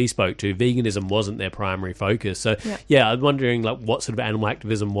activists she spoke to, veganism wasn't their primary focus. So, I'm wondering what sort of animal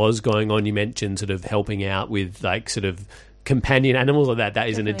activism was going on. You mentioned sort of helping out with sort of companion animals, or that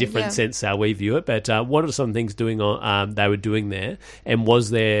is in a different sense how we view it, but what are some things they were doing there, and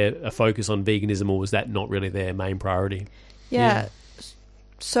was there a focus on veganism, or was that not really their main priority?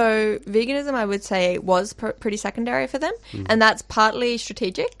 So veganism, I would say, was pretty secondary for them, and that's partly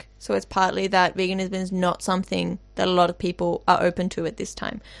strategic. So it's partly that veganism is not something that a lot of people are open to at this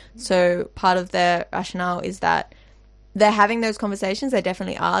time. So part of their rationale is that they're having those conversations. They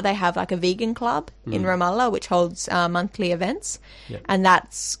definitely are. They have a vegan club in Ramallah, which holds monthly events, and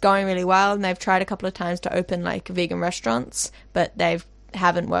that's going really well. And they've tried a couple of times to open vegan restaurants, but they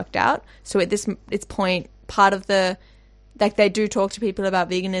haven't worked out. So at this point, part of the they do talk to people about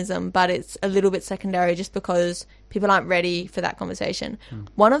veganism, but it's a little bit secondary just because people aren't ready for that conversation.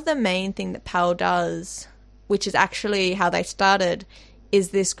 One of the main thing that PAL does, which is actually how they started,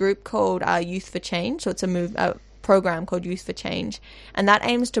 is this group called Youth for Change. So it's a program called Youth for Change, and that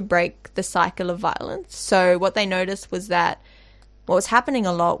aims to break the cycle of violence. So what they noticed was that what was happening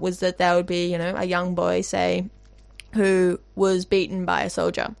a lot was that there would be, a young boy, say, who was beaten by a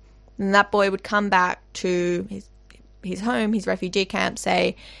soldier, and that boy would come back to his home, his refugee camp,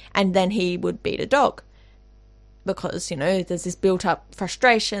 say, and then he would beat a dog because, there's this built-up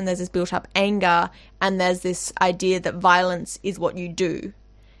frustration, there's this built-up anger, and there's this idea that violence is what you do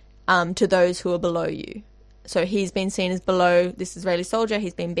to those who are below you. So he's been seen as below this Israeli soldier,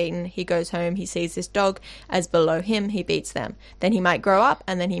 he's been beaten, he goes home, he sees this dog as below him, he beats them. Then he might grow up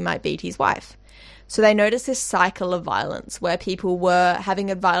and then he might beat his wife. So they noticed this cycle of violence where people were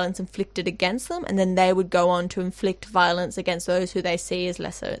having violence inflicted against them, and then they would go on to inflict violence against those who they see as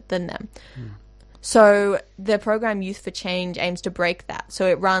lesser than them. So the program Youth for Change aims to break that. So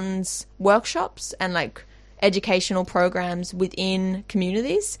it runs workshops and educational programs within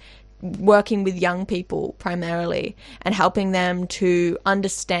communities, working with young people primarily and helping them to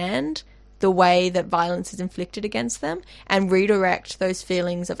understand the way that violence is inflicted against them and redirect those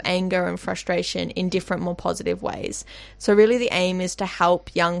feelings of anger and frustration in different, more positive ways. So really the aim is to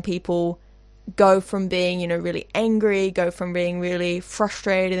help young people go from being, really angry, go from being really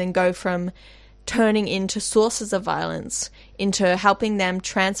frustrated, and go from turning into sources of violence, into helping them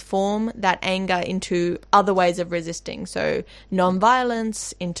transform that anger into other ways of resisting. So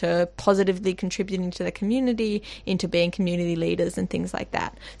non-violence, into positively contributing to the community, into being community leaders and things like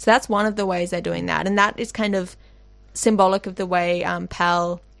that. So that's one of the ways they're doing that. And that is kind of symbolic of the way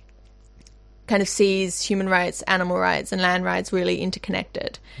PAL kind of sees human rights, animal rights and land rights really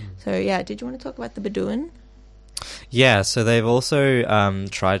interconnected. So did you want to talk about the Bedouin? Yeah, so they've also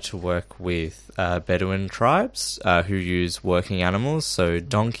tried to work with Bedouin tribes who use working animals, so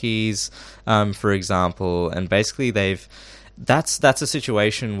donkeys, for example, and basically that's a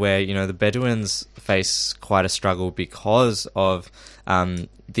situation where the Bedouins face quite a struggle because of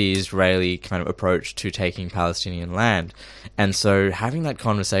the Israeli kind of approach to taking Palestinian land, and so having that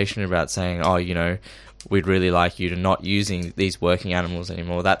conversation about saying, we'd really like you to not using these working animals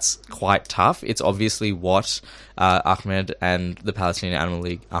anymore, that's quite tough. It's obviously what Ahmed and the Palestinian Animal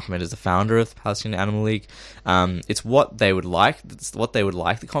League, Ahmed is the founder of the Palestinian Animal League, it's what they would like, it's what they would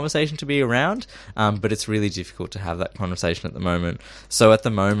like the conversation to be around, but it's really difficult to have that conversation at the moment. So at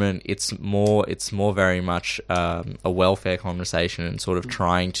the moment, it's more very much a welfare conversation and sort of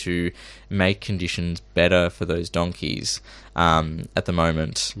trying to make conditions better for those donkeys at the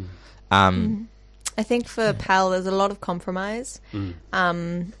moment. I think for PAL, there's a lot of compromise,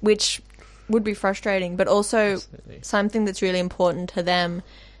 which would be frustrating, but also something that's really important to them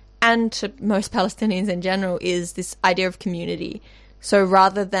and to most Palestinians in general is this idea of community. So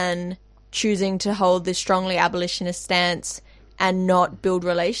rather than choosing to hold this strongly abolitionist stance and not build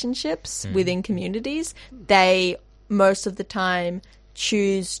relationships within communities, they most of the time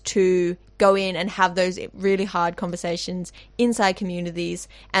choose to go in and have those really hard conversations inside communities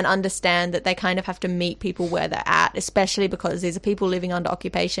and understand that they kind of have to meet people where they're at, especially because these are people living under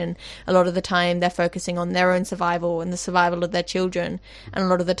occupation. A lot of the time they're focusing on their own survival and the survival of their children, and a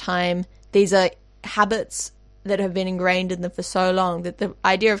lot of the time these are habits that have been ingrained in them for so long that the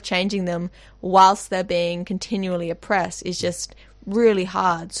idea of changing them whilst they're being continually oppressed is just really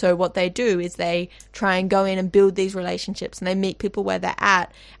hard. So what they do is they try and go in and build these relationships, and they meet people where they're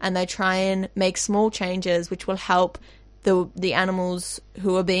at, and they try and make small changes which will help the animals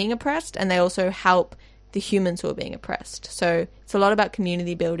who are being oppressed, and they also help the humans who are being oppressed. So it's a lot about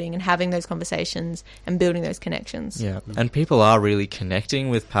community building and having those conversations and building those connections. Yeah, and people are really connecting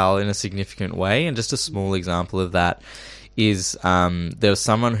with PAL in a significant way. And just a small example of that is there was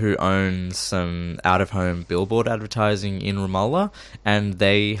someone who owns some out-of-home billboard advertising in Ramallah, and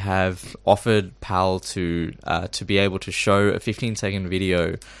they have offered PAL to be able to show a 15-second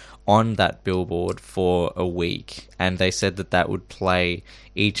video on that billboard for a week, and they said that would play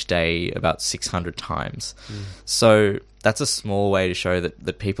each day about 600 times. So that's a small way to show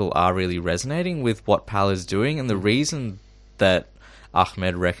that people are really resonating with what PAL is doing, and the reason that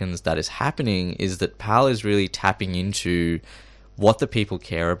Ahmed reckons that is happening is that PAL is really tapping into what the people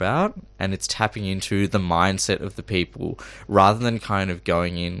care about, and it's tapping into the mindset of the people, rather than kind of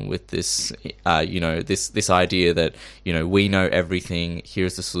going in with this, this idea that, we know everything,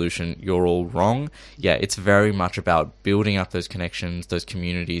 here's the solution, you're all wrong. Yeah, it's very much about building up those connections, those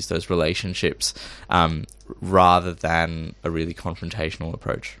communities, those relationships, rather than a really confrontational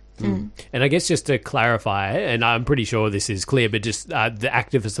approach. And I guess just to clarify, and I'm pretty sure this is clear, but just the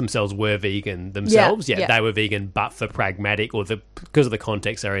activists themselves were vegan themselves. Yeah, they were vegan, but for pragmatic, because of the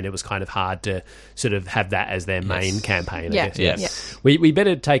context they're in, it was kind of hard to sort of have that as their main campaign. I guess. Yes. We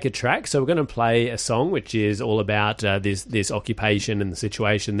better take a track, so we're going to play a song which is all about this occupation and the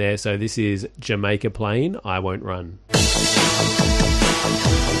situation there. So this is Jamaica Plain, I Won't Run.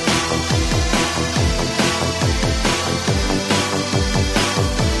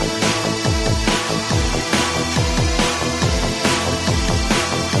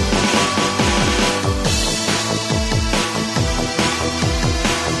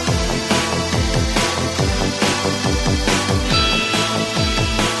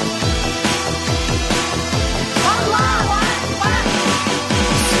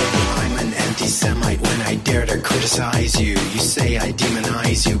 Criticize you. You say I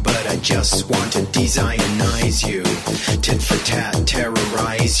demonize you, but I just want to dezionize you. Tit for tat,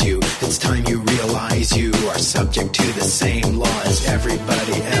 terrorize you. It's time you realize you are subject to the same law as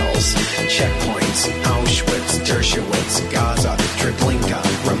everybody else. Checkpoints, Auschwitz, Dershowitz, Gaza, Treblinka,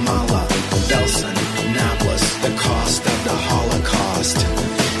 Ramallah, Belsen, Nablus, the cost of the Holocaust.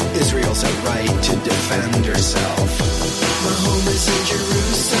 Israel's a right to defend herself. My home is in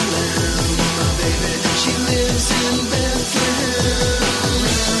Jerusalem. My baby, she lives in Bethlehem.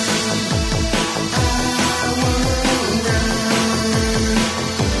 I won't run.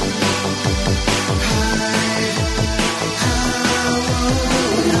 Hide. I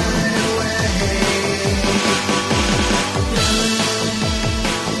won't hide away.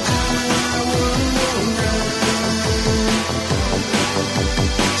 I won't run.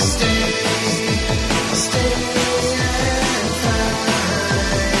 Stay and fight.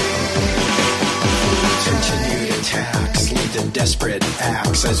 Continued attacks lead to desperate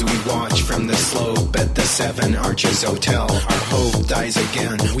acts as we watch from the slope at the Seven Arches Hotel. Our hope dies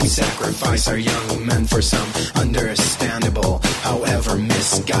again. We sacrifice our young men for some understandable, however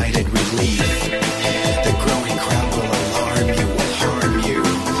misguided relief. The growing crowd will alarm you, will harm you.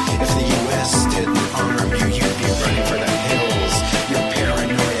 If the U.S. didn't arm you, you'd be running for the hills. Your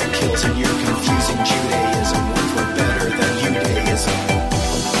paranoia kills and your confusing Judaism words were better than Judaism.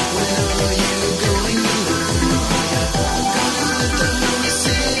 When are you going to learn? Gonna let the holy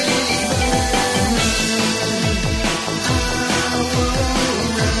city burn. I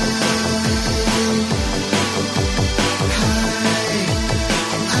won't run. Hide.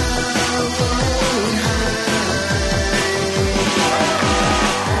 I won't hide.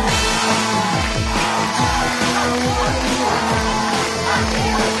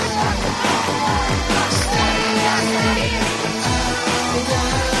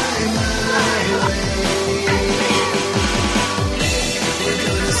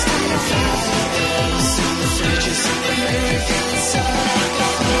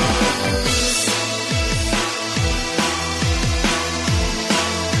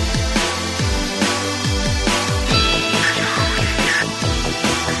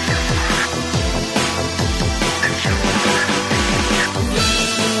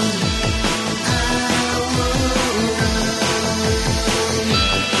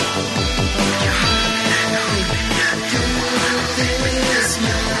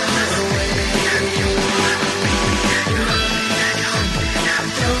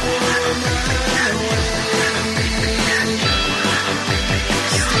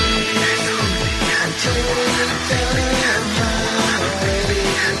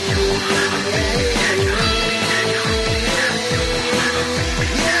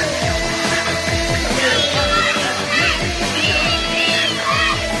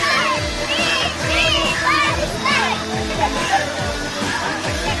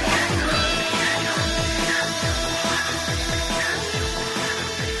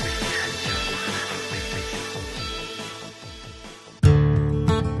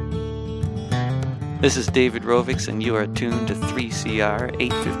 This is David Rovics, and you are tuned to 3CR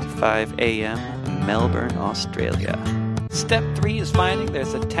 8:55 AM, Melbourne, Australia. Step 3 is finding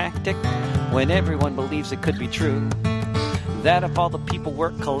there's a tactic when everyone believes it could be true. That if all the people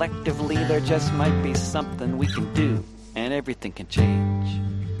work collectively, there just might be something we can do, and everything can change.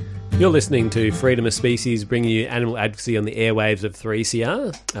 You're listening to Freedom of Species, bringing you animal advocacy on the airwaves of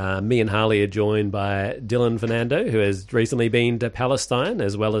 3CR. Me and Harley are joined by Dilan Fernando, who has recently been to Palestine,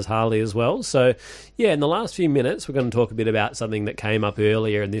 as well as Harley as well. So, yeah, in the last few minutes, we're going to talk a bit about something that came up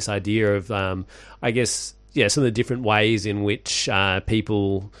earlier, and this idea of, some of the different ways in which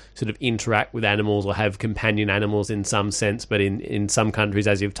people sort of interact with animals or have companion animals in some sense, but in some countries,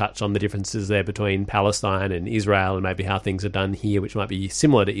 as you've touched on, the differences there between Palestine and Israel and maybe how things are done here, which might be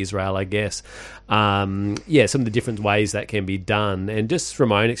similar to Israel, I guess. Some of the different ways that can be done. And just from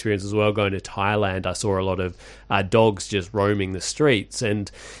my own experience as well, going to Thailand, I saw a lot of dogs just roaming the streets. And,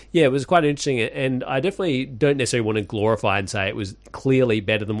 yeah, it was quite interesting. And I definitely don't necessarily want to glorify and say it was clearly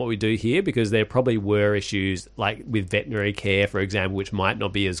better than what we do here, because there probably were issues like with veterinary care, for example, which might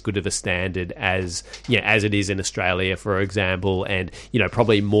not be as good of a standard as it is in Australia, for example, and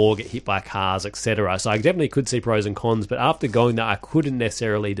probably more get hit by cars, etc. So I definitely could see pros and cons, but after going there, I couldn't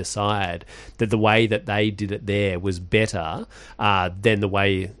necessarily decide that the way that they did it there was better than the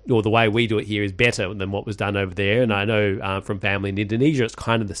way we do it here is better than what was done over there. And I know from family in Indonesia, it's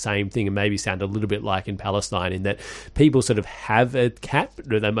kind of the same thing, and maybe sound a little bit like in Palestine, in that people sort of have a cat,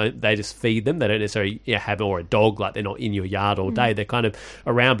 but they just feed them. They don't necessarily have or a dog, like they're not in your yard all day. They're kind of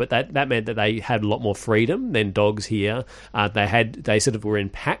around, but that meant that they had a lot more freedom than dogs here. They sort of were in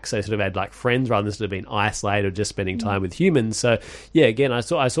packs. They sort of had like friends rather than sort of being isolated or just spending time with humans. So yeah, again, I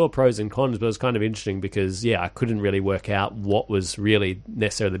saw pros and cons, but it was kind of interesting because I couldn't really work out what was really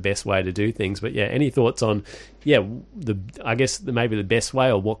necessarily the best way to do things. But yeah, any thoughts on maybe the best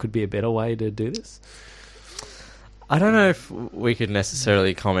way, or what could be a better way to do this? I don't know if we could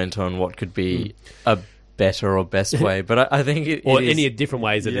necessarily comment on what could be a better or best way, but I think it or is, any different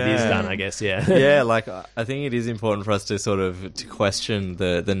ways that it is done, I guess. Yeah, like I think it is important for us to sort of to question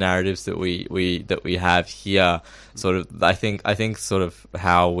the narratives that we have here. Sort of, I think sort of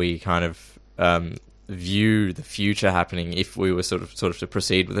how we kind of view the future happening if we were sort of to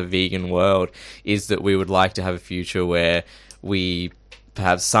proceed with a vegan world is that we would like to have a future where we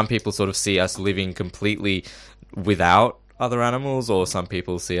perhaps some people sort of see us living completely without other animals, or some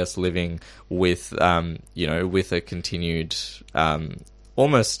people see us living with, with a continued,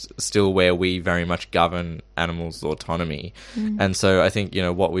 almost still where we very much govern animals' autonomy. And so I think,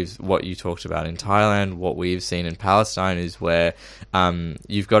 what you talked about in Thailand, what we've seen in Palestine is where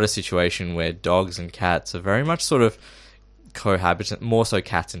you've got a situation where dogs and cats are very much sort of cohabitant, more so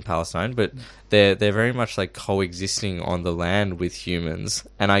cats in Palestine, but they're very much like coexisting on the land with humans.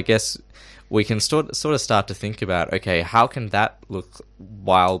 And I guess we can sort of start to think about, okay, how can that look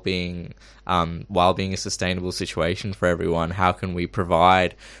while being a sustainable situation for everyone? How can we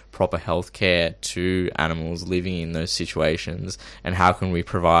provide proper healthcare to animals living in those situations? And how can we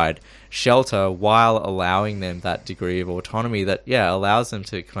provide shelter while allowing them that degree of autonomy that, allows them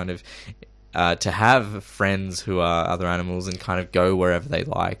to kind of to have friends who are other animals and kind of go wherever they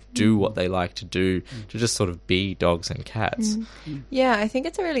like, do what they like to do, to just sort of be dogs and cats. Yeah, I think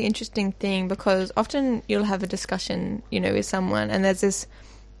it's a really interesting thing because often you'll have a discussion, with someone, and there's this,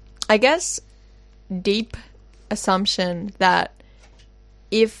 I guess, deep assumption that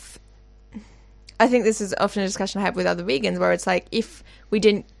I think this is often a discussion I have with other vegans where it's like, if we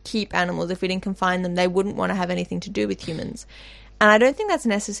didn't keep animals, if we didn't confine them, they wouldn't want to have anything to do with humans. And I don't think that's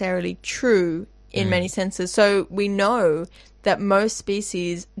necessarily true in many senses. So we know that most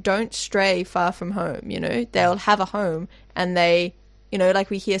species don't stray far from home, They'll have a home and they,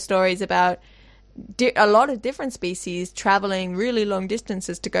 like we hear stories about a lot of different species traveling really long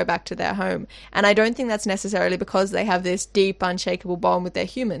distances to go back to their home. And I don't think that's necessarily because they have this deep, unshakable bond with their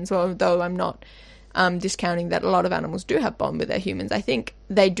humans, although I'm not discounting that a lot of animals do have bond with their humans. I think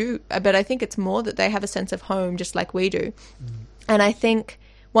they do, but I think it's more that they have a sense of home just like we do. And I think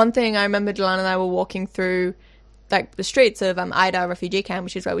one thing I remember, Dilan and I were walking through like the streets of Ida refugee camp,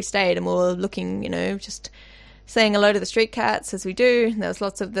 which is where we stayed, and we were looking, just saying hello to the street cats as we do. And there's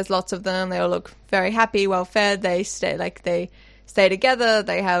lots of them. They all look very happy, well fed. They stay together.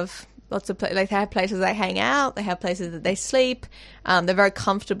 They have lots of they have places they hang out. They have places that they sleep. They're very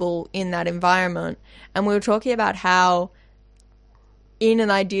comfortable in that environment. And we were talking about how in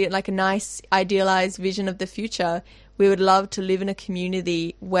an idea, like a nice idealized vision of the future, we would love to live in a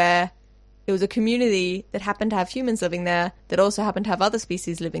community where it was a community that happened to have humans living there, that also happened to have other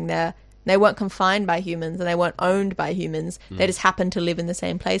species living there. They weren't confined by humans and they weren't owned by humans. They just happened to live in the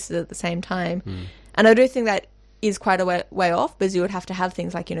same places at the same time. And I do think that is quite a way off, because you would have to have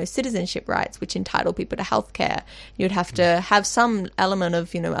things like, citizenship rights, which entitle people to healthcare. You'd have to have some element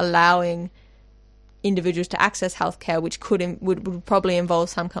of, allowing individuals to access healthcare, which would probably involve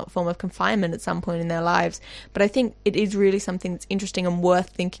some form of confinement at some point in their lives. But I think it is really something that's interesting and worth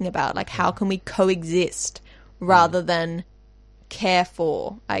thinking about. Like, how can we coexist rather than care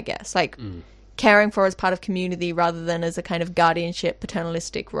for, I guess? Like, caring for as part of community rather than as a kind of guardianship,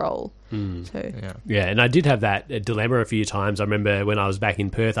 paternalistic role. So Yeah, and I did have that dilemma a few times. I remember when I was back in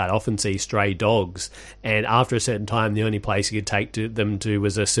Perth, I'd often see stray dogs, and after a certain time, the only place you could take them to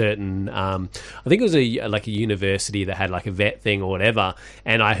was a certain, I think it was a university that had like a vet thing or whatever,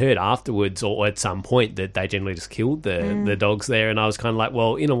 and I heard afterwards or at some point that they generally just killed the dogs there, and I was kind of like,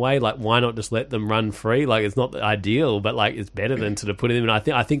 well, in a way, like, why not just let them run free? Like, it's not ideal, but like, it's better than sort of putting them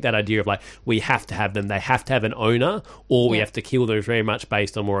in. I think that idea of like, we have to have them, they have to have an owner, or we have to kill them, is very much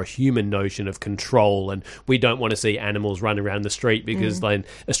based on more a human notion of control, and we don't want to see animals running around the street because then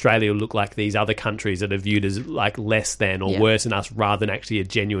Australia will look like these other countries that are viewed as like less than or worse than us, rather than actually a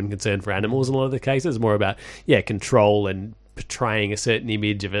genuine concern for animals. In a lot of the cases, more about control and portraying a certain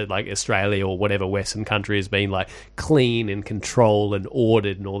image of it, like Australia or whatever Western country has been like clean and controlled and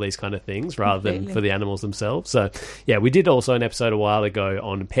ordered and all these kind of things, rather than for the animals themselves. So we did also an episode a while ago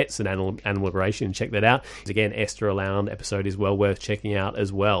on pets and animal liberation. Check that out. Again, Esther Allowed episode is well worth checking out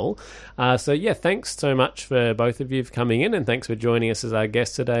as well. Thanks so much for both of you for coming in, and thanks for joining us as our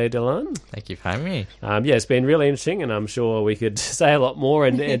guest today, Dilan. Thank you for having me. It's been really interesting, and I'm sure we could say a lot more,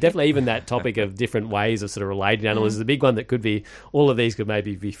 and definitely even that topic of different ways of sort of relating animals is a big one that could be, all of these could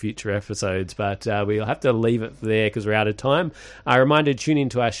maybe be future episodes, but we'll have to leave it there because we're out of time. A reminder, tune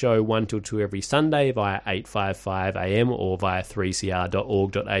into our show 1 till 2 every Sunday via 855 AM or via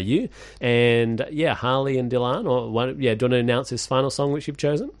 3cr.org.au. And Harley and Dilan, do you want to announce this final song which you've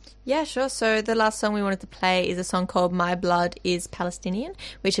chosen? Yeah, sure. So the last song we wanted to play is a song called My Blood is Palestinian,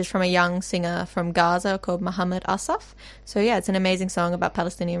 which is from a young singer from Gaza called Mohammed Asaf. So it's an amazing song about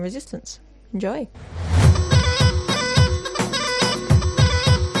Palestinian resistance. Enjoy.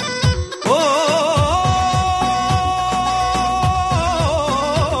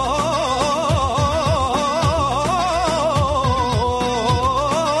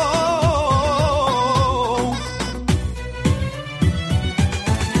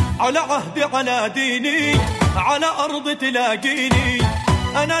 على عهدي على ديني على أرض تلاقيني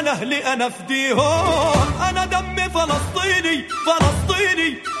أنا لأهلي أنا فديهم أنا دمي فلسطيني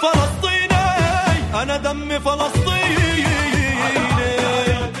فلسطيني فلسطيني أنا دمي فلسطيني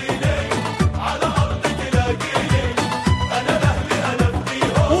على أرض تلاقيني أنا لأهلي أنا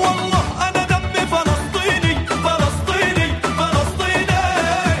فديهم والله أنا دمي فلسطيني فلسطيني فلسطيني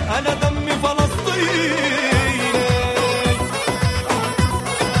أنا دمي فلسطيني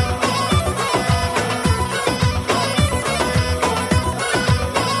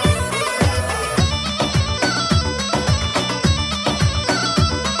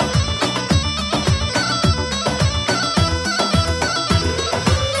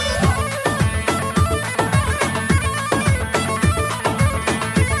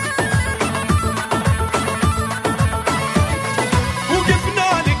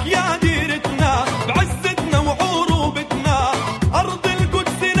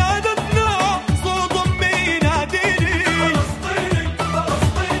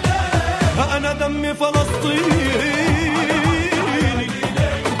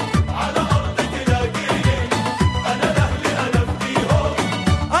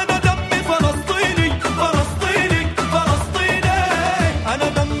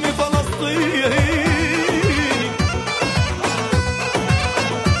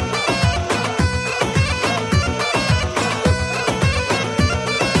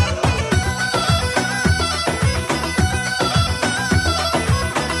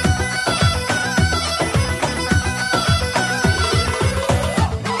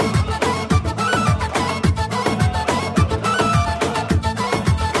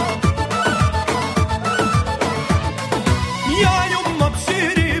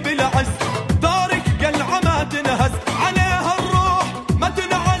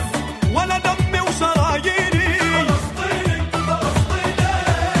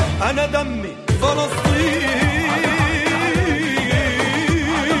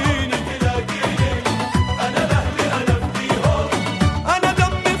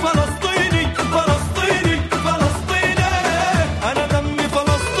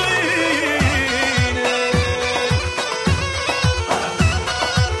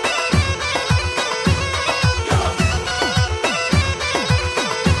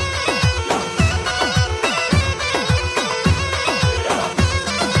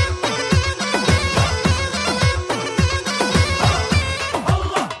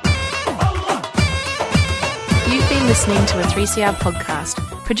been listening to a 3CR podcast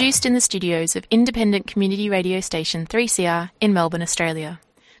produced in the studios of independent community radio station 3CR in Melbourne, Australia.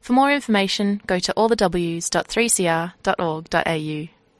 For more information, go to allthews.3cr.org.au.